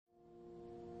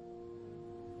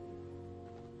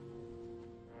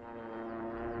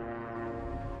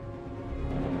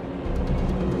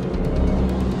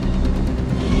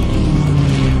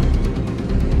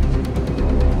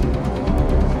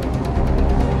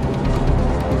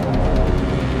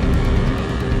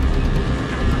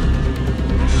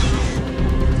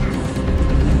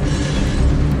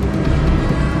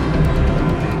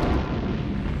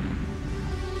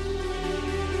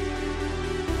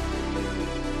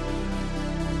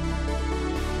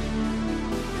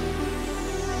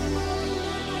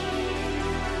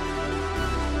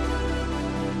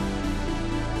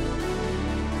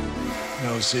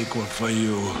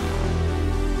𝐀𝐧𝐭-𝐀𝐢.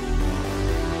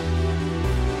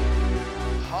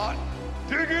 Hot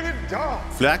diggity dog.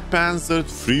 Flakpanzer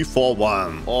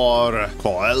 341 or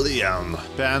Coelian.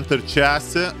 Panther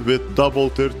chassis with double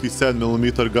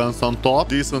 37mm guns on top,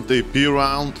 decent AP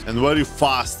round and very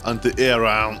fast anti-air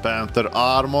round. Panther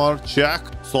armor, check.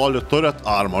 Solid turret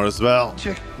armor as well.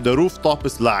 Check. The rooftop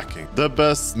is lacking. The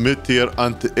best mid-tier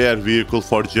anti-air vehicle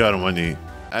for Germany.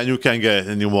 And you can't get it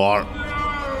anymore.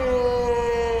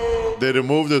 They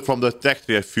removed it from the tech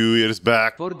tree a few years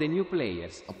back. For the new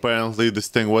players. Apparently this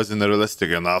thing wasn't realistic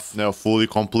enough. Now fully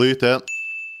completed.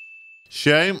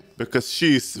 Shame, because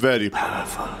she's very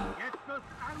powerful.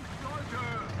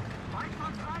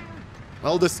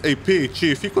 Well, this AP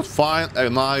chief, he could find a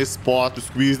nice spot to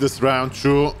squeeze this round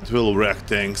through. It will wreck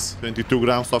things. 22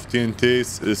 grams of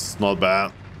TNTs is not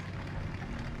bad.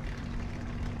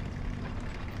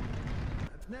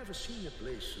 I've never seen a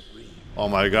place so green. Oh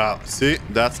my god, see,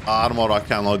 that's armor I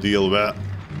cannot deal with.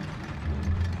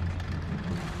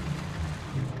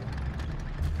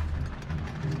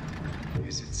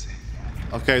 Is it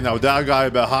safe? Okay, now that guy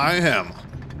behind him,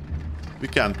 we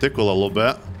can tickle a little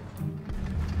bit.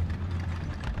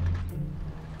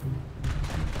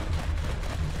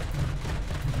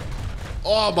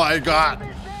 Oh my god,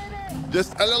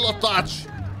 just a little touch.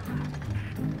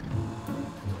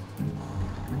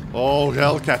 Oh,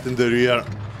 Hellcat in the rear.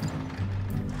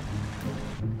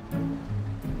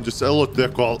 Just a little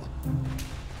tickle.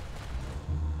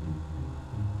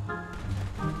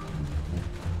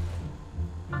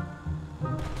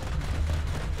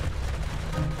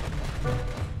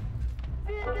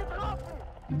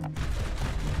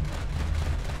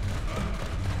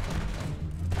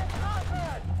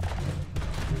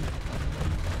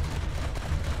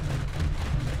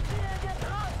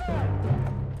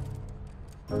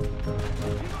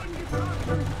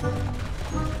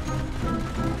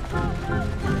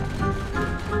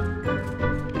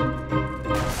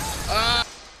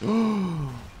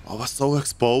 I was so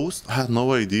exposed. I had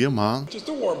no idea, man. Just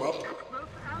a warm-up.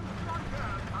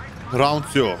 Round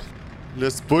 2.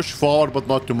 Let's push forward, but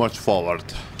not too much forward.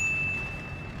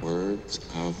 Words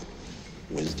of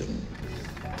wisdom.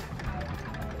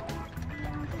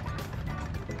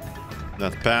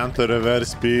 That Panther reverse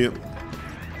speed.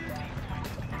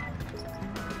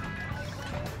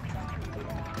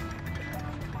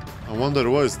 I wonder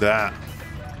what is that?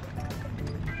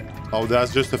 Oh,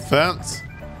 that's just a fence.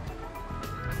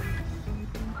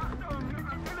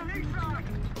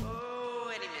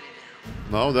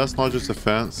 No, that's not just a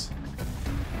fence.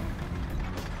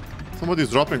 Somebody's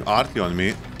dropping arty on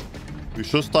me. We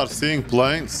should start seeing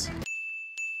planes.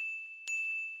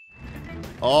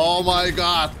 Oh my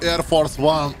god, Air Force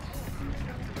One.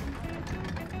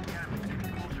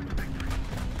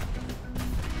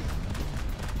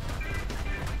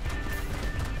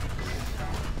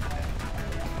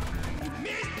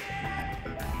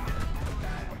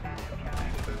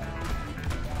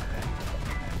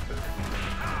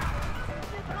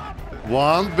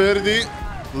 One birdie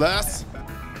less.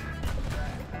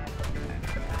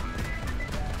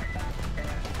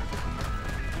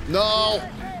 No,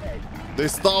 they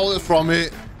stole it from me.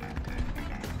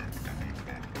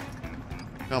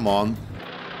 Come on,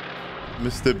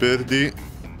 Mr. Birdie.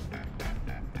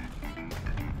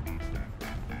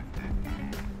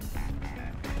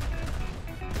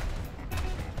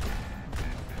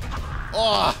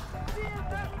 Oh,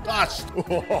 touched.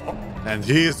 And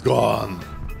he's gone.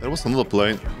 There was another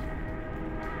plane.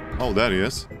 Oh, there he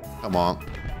is. Come on.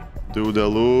 Do the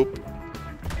loop.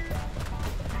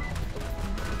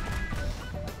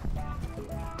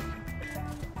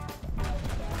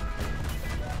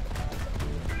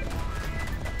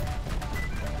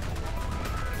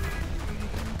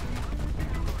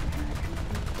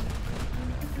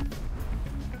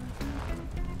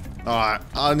 Alright,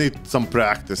 I need some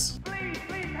practice.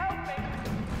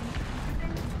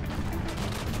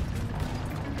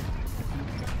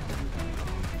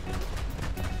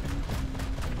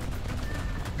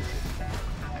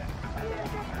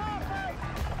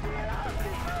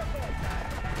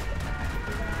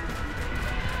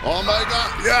 Oh my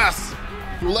god, yes!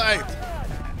 Too late!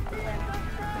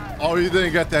 Oh, he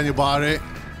didn't get anybody.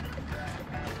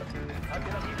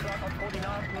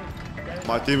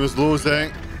 My team is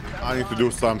losing. I need to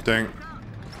do something.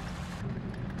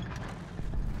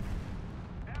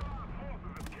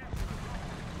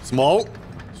 Smoke?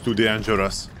 It's too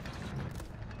dangerous.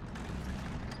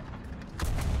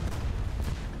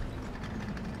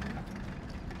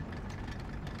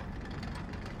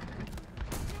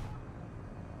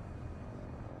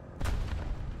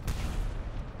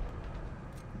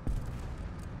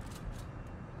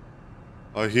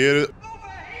 I hear it.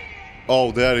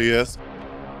 Oh, there he is.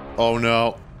 Oh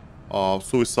no. Oh,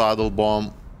 suicidal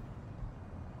bomb.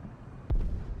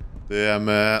 Damn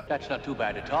it. That's not too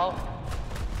bad at all.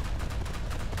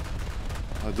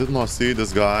 I did not see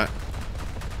this guy.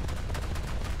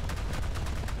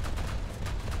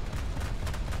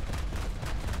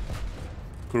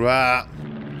 Crap.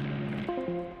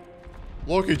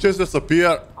 Look, he just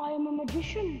disappeared. I am a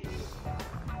magician.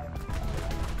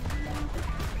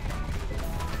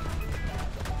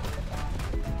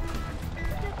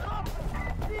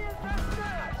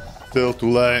 Still too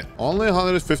late. Only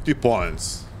 150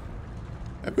 points.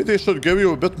 Maybe they should give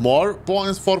you a bit more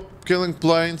points for killing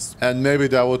planes, and maybe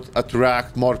that would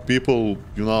attract more people,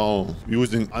 you know,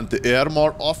 using anti-air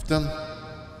more often.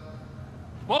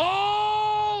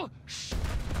 Ball!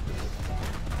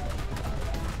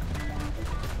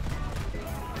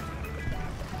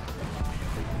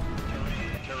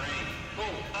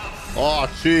 Oh,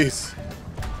 jeez.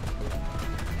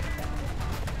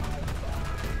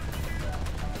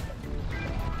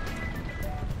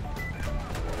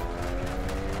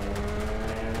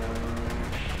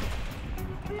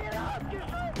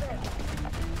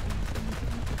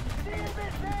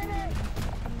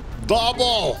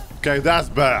 Double! Okay, that's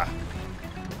better.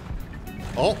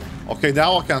 Oh, okay,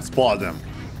 now I can spot them.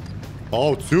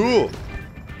 Oh, two.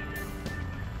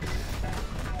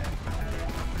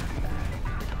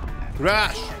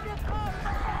 Crash.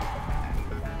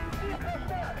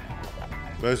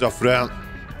 Where's your friend?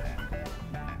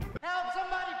 Help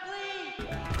somebody, please!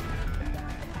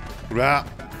 Crap.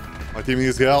 My team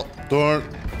needs help. Turn.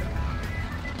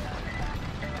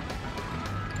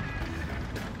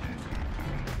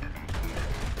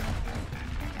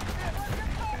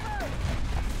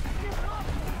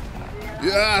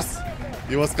 Yes!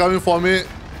 He was coming for me.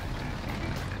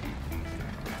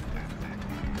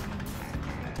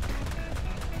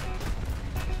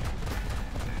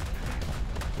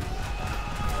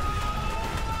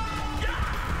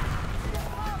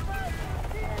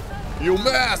 You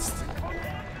missed!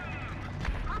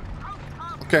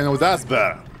 Okay, now that's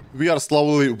better. We are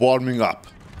slowly warming up.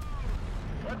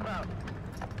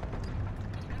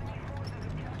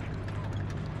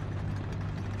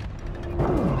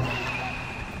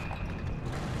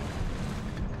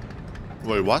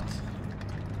 Wait, what?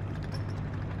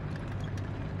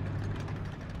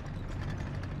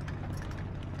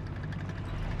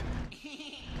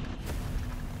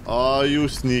 Oh, you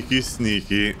sneaky,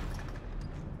 sneaky.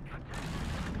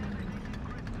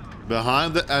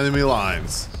 Behind the enemy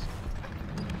lines.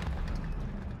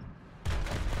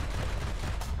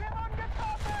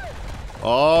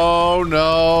 Oh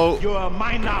no! You are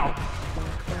mine now.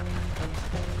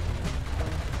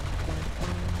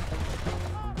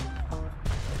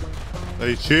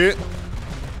 They cheat.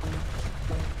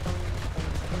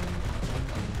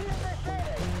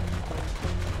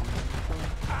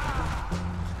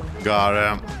 Got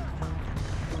him.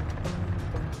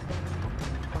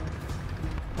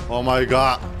 Oh my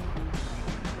god.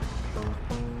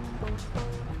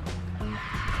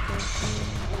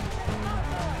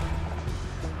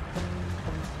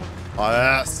 Oh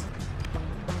yes.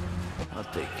 I'll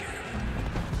take care of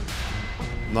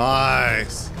it.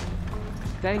 Nice.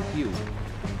 Thank you.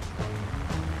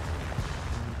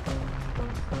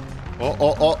 Oh,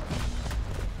 oh, oh.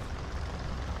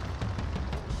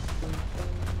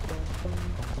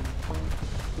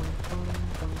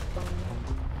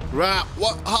 Crap,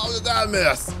 what? How did that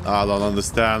miss? I don't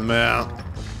understand, man.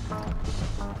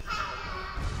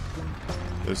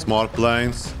 There's more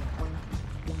planes.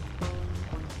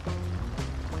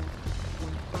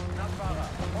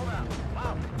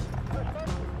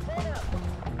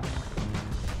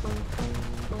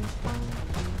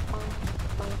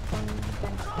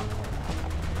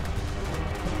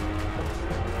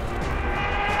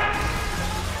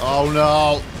 Oh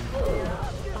no.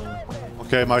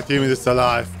 Okay, my team is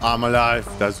alive. I'm alive.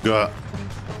 That's good.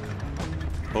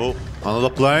 Oh, another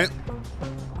plane.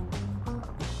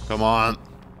 Come on.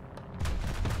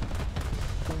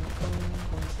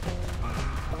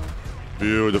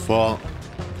 Beautiful.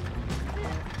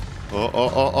 Oh, oh,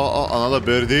 oh, oh, oh, another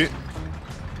birdie.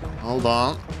 Hold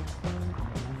on.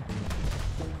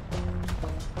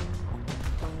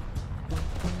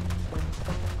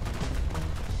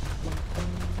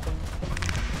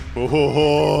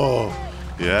 Oh,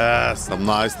 yes, some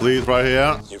nice lead right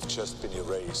here. You've just been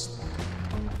erased.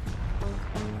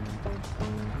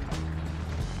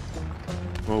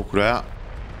 Oh crap.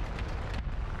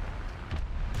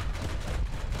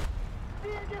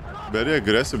 Very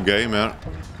aggressive game here.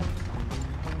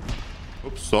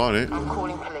 Oops, sorry. I'm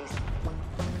calling police.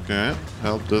 Okay,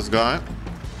 help this guy.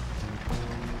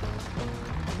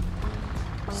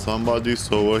 Somebody's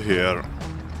over here.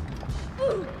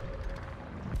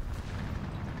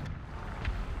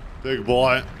 Big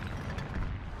boy.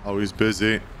 Oh, he's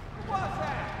busy.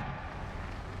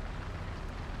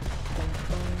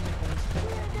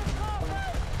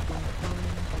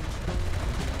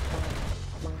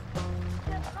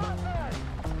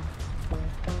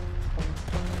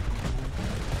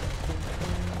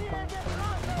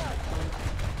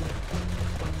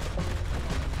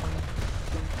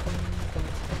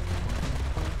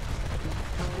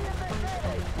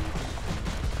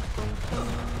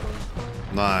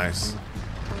 Nice.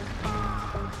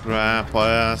 Crap,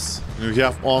 yes. You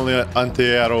have only an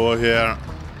anti-air over here.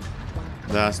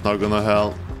 That's not gonna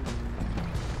help.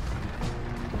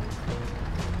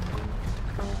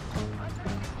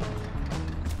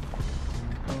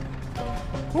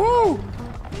 Woo!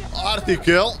 Arty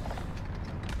kill.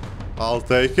 I'll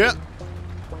take it.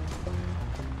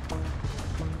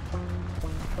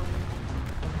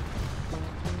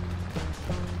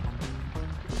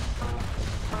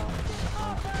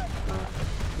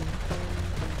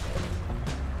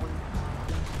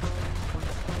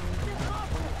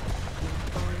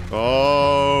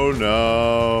 Oh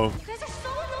no. You guys are so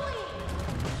annoying.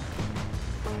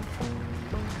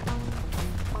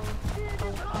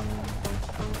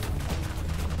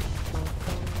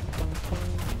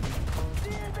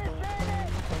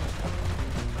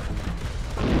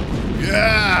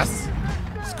 Yes!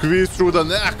 Squeeze through the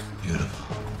neck.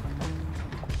 Beautiful.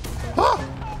 Ah!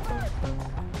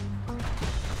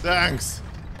 Thanks.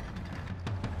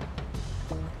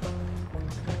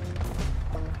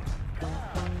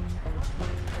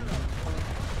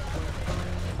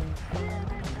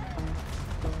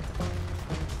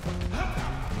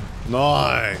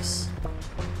 Nice.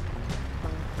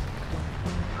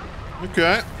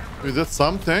 Okay, we did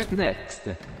something. Next.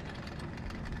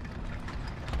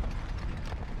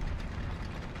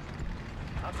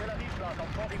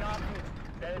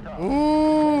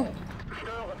 Ooh.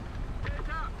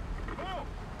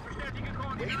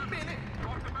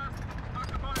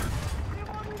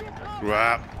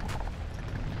 Crap.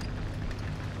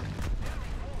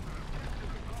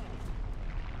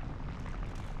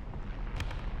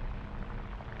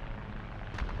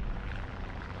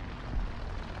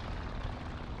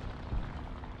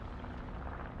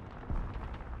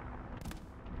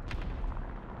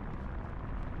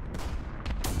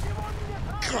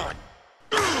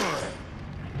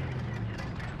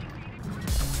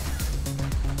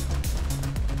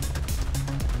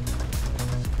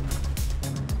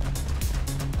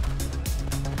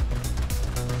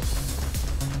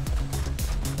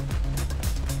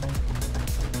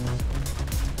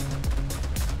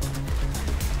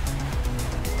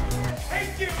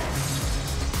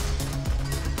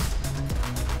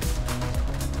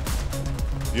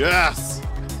 Yes.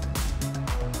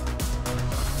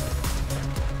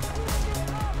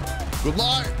 Good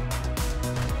night.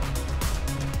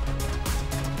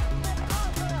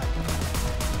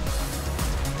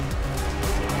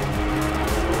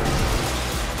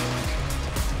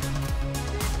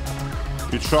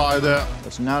 You tried it.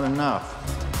 That's not enough.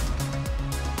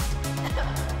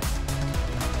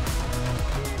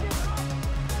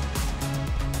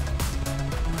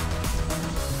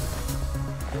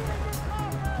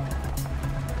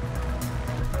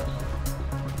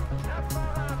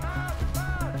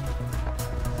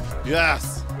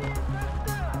 Yes.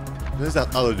 There's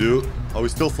that other dude. Are we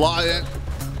still flying?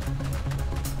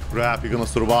 Crap, you're gonna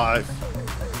survive.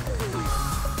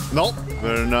 Nope.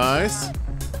 Very nice.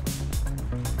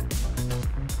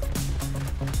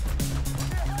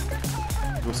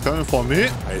 He was coming for me.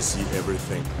 I see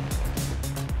everything.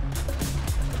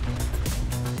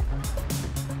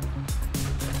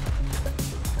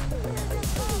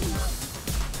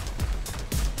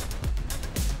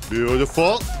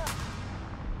 Beautiful.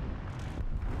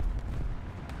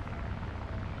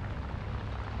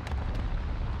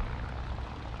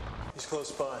 He's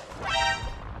close by.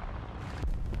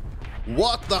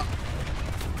 What the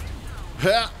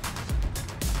heck?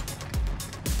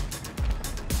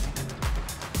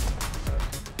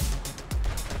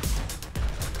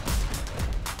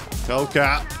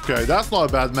 Hellcat. Okay, that's not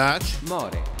a bad match.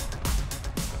 More.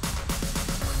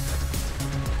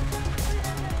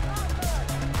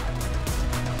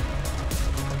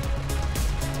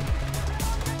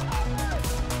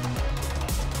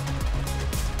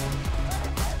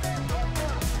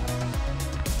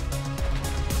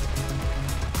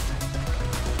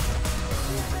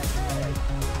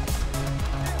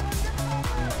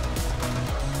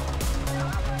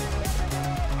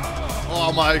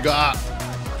 Oh my god.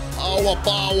 Our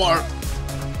power.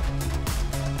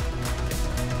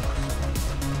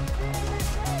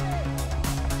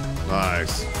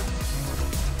 Nice.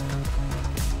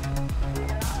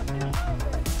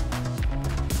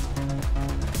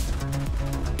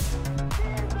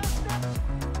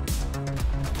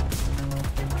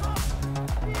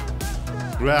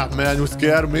 Crap, man, you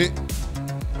scared me.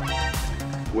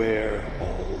 Where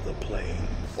all the planes?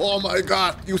 Oh my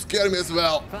god, you scared me as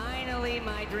well. Finally,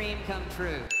 my dream come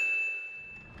true.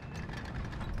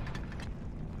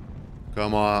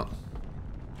 Come on.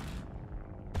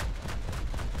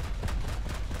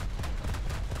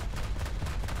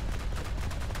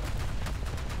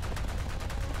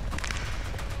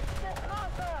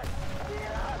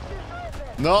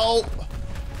 No!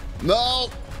 No!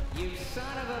 You son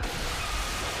of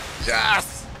a...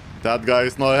 Yes! That guy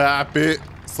is not happy.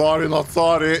 Sorry, not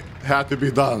sorry. Had to be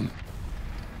done.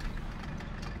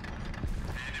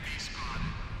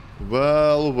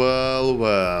 Well, well,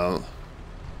 well.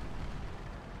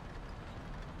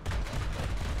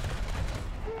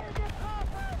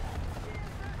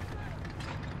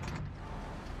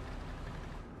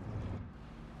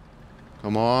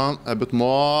 Come on, a bit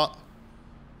more.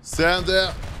 Send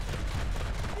it.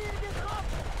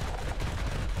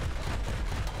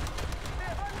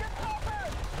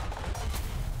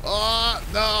 Oh,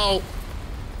 no.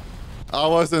 I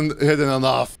wasn't hitting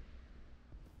enough.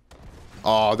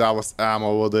 Oh, that was ammo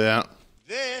over there.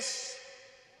 This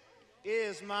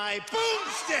is my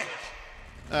boomstick.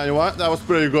 Anyway, that was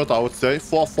pretty good, I would say.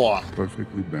 4-4.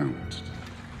 Perfectly balanced.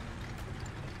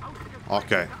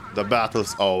 Okay, the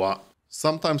battle's over.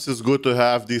 Sometimes it's good to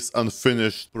have these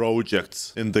unfinished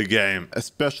projects in the game,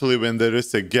 especially when there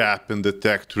is a gap in the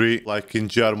tech tree, like in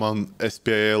German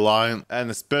SPA line,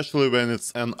 and especially when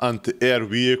it's an anti-air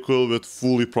vehicle with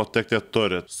fully protected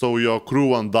turret, so your crew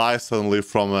won't die suddenly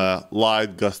from a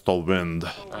light gust of wind.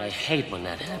 I hate when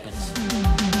that happens.